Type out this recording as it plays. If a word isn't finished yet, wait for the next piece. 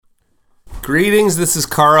Greetings, this is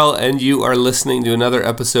Carl, and you are listening to another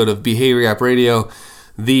episode of Behavior Gap Radio,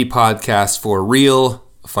 the podcast for real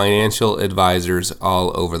financial advisors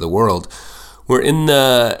all over the world. We're in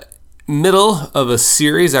the middle of a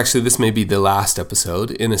series, actually this may be the last episode,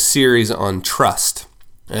 in a series on trust.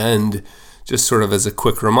 And just sort of as a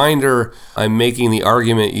quick reminder, I'm making the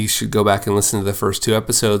argument, you should go back and listen to the first two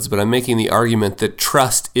episodes, but I'm making the argument that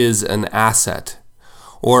trust is an asset.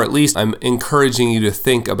 Or at least I'm encouraging you to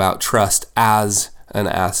think about trust as an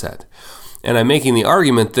asset. And I'm making the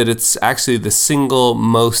argument that it's actually the single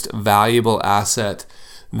most valuable asset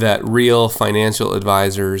that real financial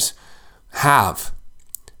advisors have.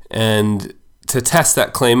 And to test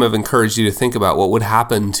that claim, I've encouraged you to think about what would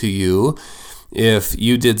happen to you if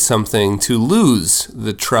you did something to lose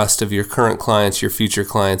the trust of your current clients, your future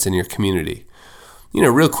clients, and your community.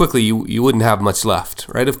 Real quickly, you wouldn't have much left,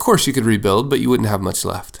 right? Of course you could rebuild, but you wouldn't have much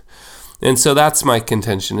left. And so that's my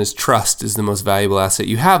contention, is trust is the most valuable asset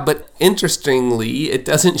you have. But interestingly, it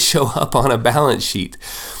doesn't show up on a balance sheet.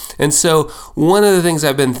 And so one of the things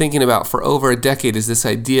I've been thinking about for over a decade is this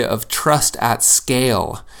idea of trust at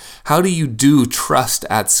scale. How do you do trust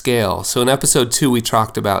at scale? So in episode 2, we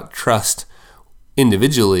talked about trust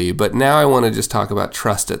individually, but now I want to just talk about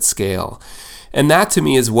trust at scale. And that to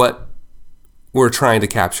me is what we're trying to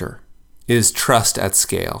capture, is trust at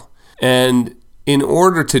scale. And in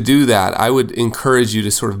order to do that, I would encourage you to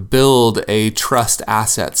sort of build a trust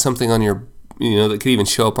asset, something on your, that could even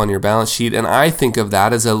show up on your balance sheet. And I think of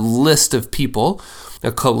that as a list of people,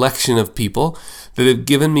 a collection of people that have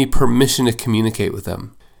given me permission to communicate with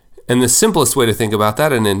them. And the simplest way to think about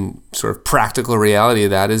that, and in sort of practical reality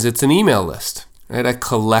of that, is it's an email list, right? I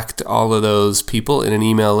collect all of those people in an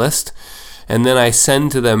email list, and then I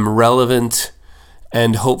send to them relevant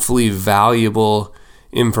and hopefully valuable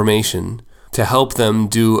information to help them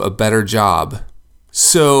do a better job.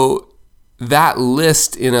 So that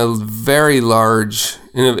list in a very large,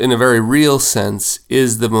 in a very real sense,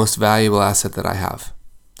 is the most valuable asset that I have,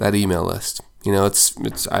 that email list.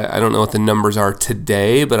 I don't know what the numbers are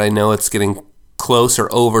today, but I know it's getting close or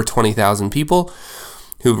over 20,000 people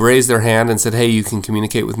who've raised their hand and said, hey, you can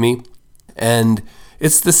communicate with me. And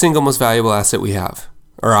it's the single most valuable asset we have,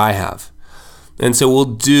 or I have. And so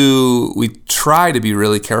we try to be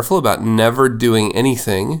really careful about never doing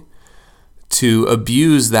anything to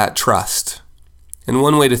abuse that trust. And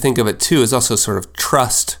one way to think of it too is also sort of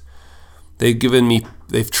trust.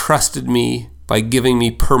 They've trusted me by giving me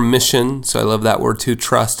permission. So I love that word too,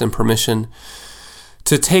 trust and permission,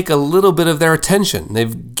 to take a little bit of their attention.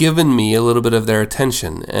 They've given me a little bit of their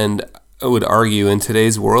attention. And I would argue in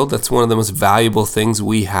today's world, that's one of the most valuable things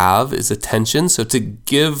we have is attention. So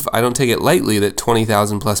I don't take it lightly that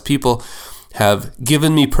 20,000 plus people have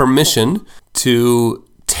given me permission to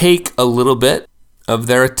take a little bit of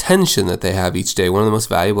their attention that they have each day, one of the most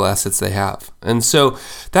valuable assets they have. And so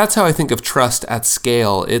that's how I think of trust at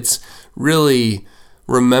scale. It's really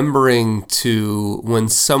remembering to, when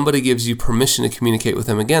somebody gives you permission to communicate with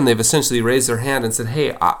them again, they've essentially raised their hand and said,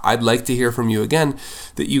 hey, I'd like to hear from you again,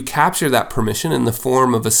 that you capture that permission in the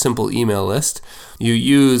form of a simple email list. You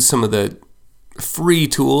use some of the free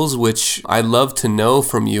tools, which I'd love to know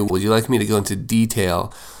from you. Would you like me to go into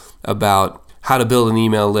detail about how to build an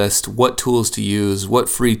email list, what tools to use, what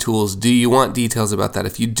free tools? Do you want details about that?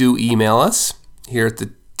 If you do, email us here at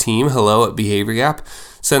the team, hello@Behavior Gap.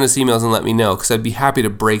 Send us emails and let me know, because I'd be happy to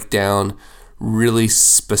break down really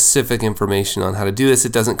specific information on how to do this.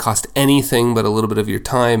 It doesn't cost anything but a little bit of your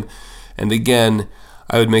time. And again,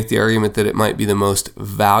 I would make the argument that it might be the most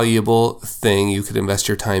valuable thing you could invest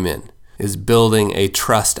your time in, is building a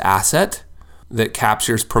trust asset that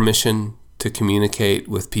captures permission to communicate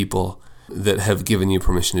with people that have given you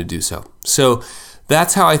permission to do so. So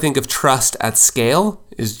that's how I think of trust at scale,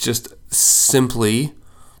 is just simply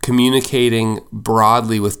communicating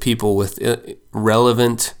broadly with people with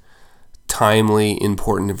relevant, timely,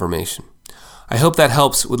 important information. I hope that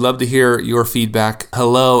helps. Would love to hear your feedback.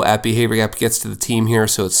 hello@Behavior Gap gets to the team here,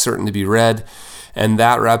 so it's certain to be read. And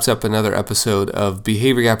that wraps up another episode of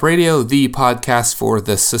Behavior Gap Radio, the podcast for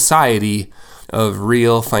the Society of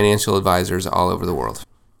Real Financial Advisors all over the world.